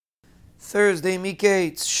Thursday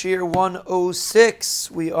Mikates, Shiur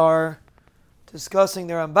 106. We are discussing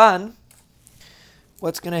the Ramban.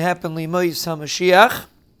 What's going to happen Limois HaMashiach.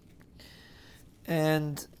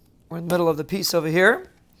 And we're in the middle of the piece over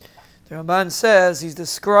here. The Ramban says he's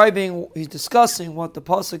discussing what the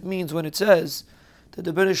pasuk means when it says that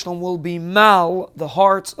the Bnei Shalom will be mal the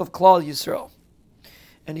hearts of Klal Yisrael.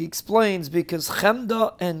 And he explains because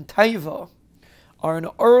chemda and taiva are an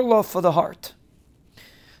orla for the heart.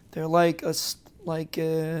 They're like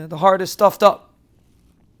the heart is stuffed up.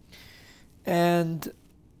 And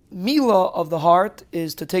mila of the heart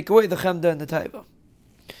is to take away the chemda and the taiva.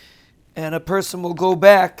 And a person will go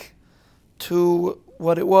back to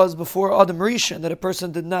what it was before Adam Rishon, that a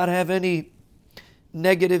person did not have any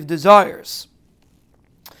negative desires.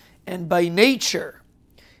 And by nature,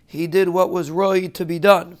 he did what was right to be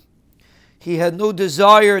done. He had no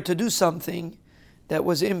desire to do something that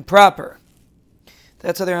was improper.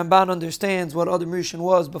 That's how the Ramban understands what Adam Rishon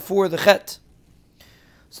was before the Chet.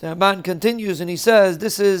 So the Ramban continues and he says,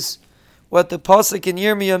 this is what the pasuk in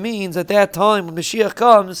Yirmiyah means. At that time, when Mashiach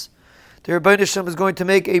comes, the Rebbeinu Shem is going to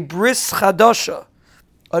make a bris chadasha,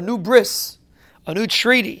 a new bris, a new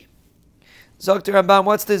treaty. Zok the Ramban,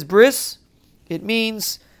 what's this bris? It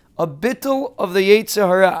means a bittul of the Yetzer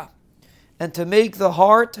Hara, and to make the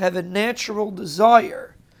heart have a natural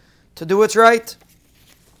desire to do what's right.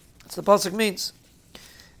 That's what the pasuk means.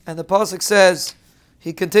 And the pasuk says,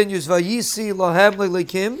 he continues, Vayisi lahem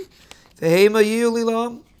lelikim, vehema yiyu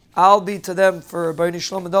lilam. I'll be to them for Bnei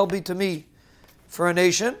Shalom, and they'll be to me for a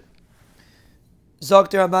nation. Zok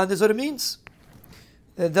the Ramban, this is what it means.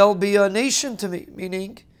 That they'll be a nation to me,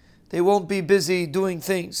 meaning they won't be busy doing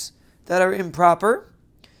things that are improper.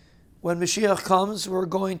 When Mashiach comes, we're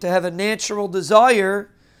going to have a natural desire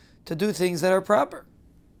to do things that are proper.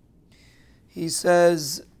 He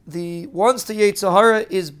says, once the Yetzer Hara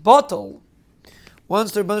is batal,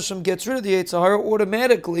 once the Rebbeinu Shalom gets rid of the Yetzer Hara,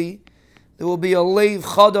 automatically there will be a leiv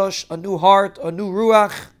chadash, a new heart, a new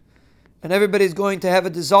ruach, and everybody's going to have a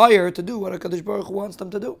desire to do what HaKadosh Baruch Hu wants them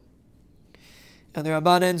to do. And the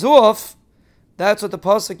Ramban ends off, that's what the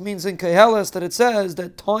pasuk means in Keheles, that it says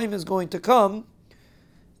that time is going to come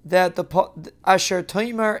that the asher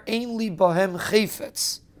taimar ainli bahem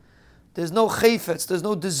chayfetz. There's no chayfetz, there's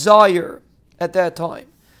no desire at that time.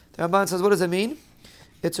 The Ramban says, what does it mean?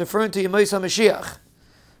 It's referring to Yemais HaMashiach.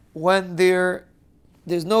 When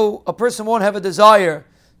a person won't have a desire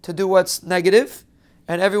to do what's negative,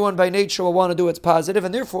 and everyone by nature will want to do what's positive,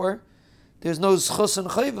 and therefore, there's no zchus and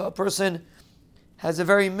chayva. A person has a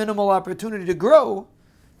very minimal opportunity to grow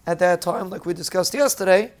at that time, like we discussed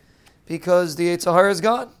yesterday, because the Yetzer Hara is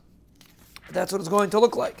gone. That's what it's going to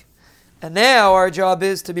look like. And now our job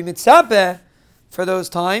is to be mitzapeh for those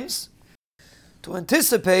times, to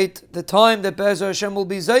anticipate the time that Be'ezer Hashem will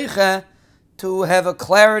be zeicha to have a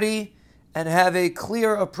clarity and have a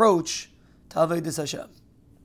clear approach to Avodas Hashem.